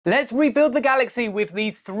Let's rebuild the galaxy with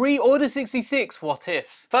these 3 Order 66 what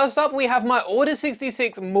ifs. First up, we have my Order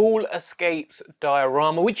 66 Maul escapes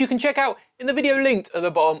diorama, which you can check out in the video linked at the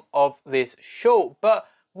bottom of this short. But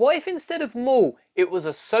what if instead of Maul, it was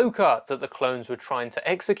Ahsoka that the clones were trying to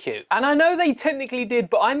execute? And I know they technically did,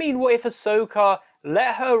 but I mean, what if Ahsoka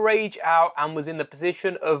let her rage out and was in the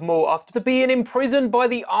position of Maul after being imprisoned by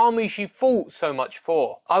the army she fought so much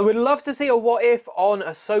for? I would love to see a what if on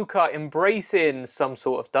Ahsoka embracing some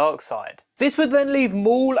sort of dark side. This would then leave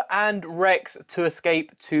Maul and Rex to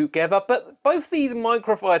escape together, but both these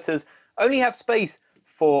microfighters only have space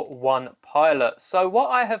for one pilot. So what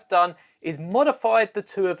I have done is modified the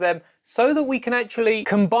two of them so that we can actually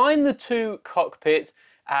combine the two cockpits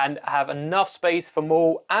and have enough space for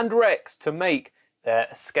Maul and Rex to make their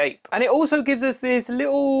escape. And it also gives us this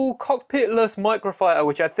little cockpitless microfighter,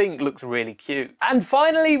 which I think looks really cute. And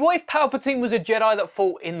finally, what if Palpatine was a Jedi that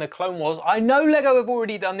fought in the Clone Wars? I know LEGO have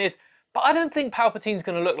already done this, but I don't think Palpatine's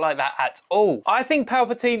going to look like that at all. I think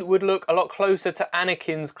Palpatine would look a lot closer to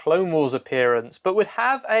Anakin's Clone Wars appearance, but would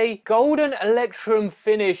have a golden electrum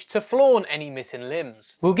finish to flaunt any missing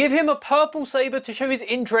limbs. We'll give him a purple saber to show his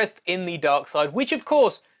interest in the dark side, which of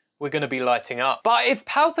course we're going to be lighting up. But if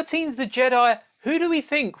Palpatine's the Jedi, who do we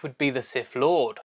think would be the Sith Lord?